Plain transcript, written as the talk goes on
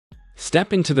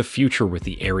Step into the future with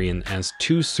the Aerion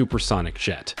AS2 supersonic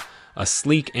jet, a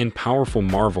sleek and powerful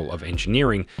marvel of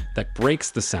engineering that breaks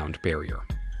the sound barrier.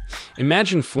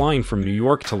 Imagine flying from New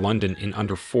York to London in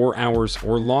under 4 hours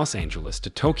or Los Angeles to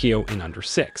Tokyo in under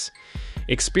 6.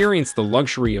 Experience the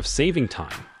luxury of saving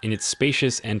time in its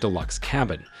spacious and deluxe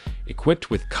cabin,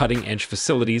 equipped with cutting-edge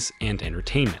facilities and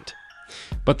entertainment.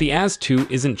 But the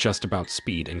AS2 isn't just about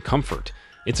speed and comfort,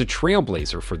 it's a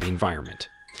trailblazer for the environment.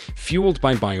 Fueled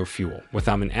by biofuel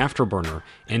without an afterburner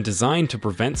and designed to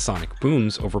prevent sonic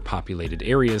booms over populated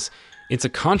areas, it's a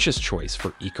conscious choice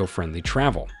for eco-friendly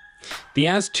travel. The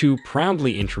AS2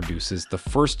 proudly introduces the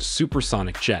first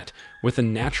supersonic jet with a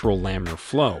natural laminar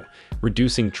flow,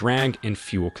 reducing drag and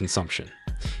fuel consumption.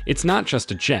 It's not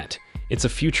just a jet, it's a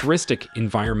futuristic,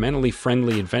 environmentally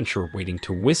friendly adventure waiting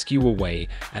to whisk you away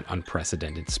at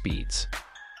unprecedented speeds.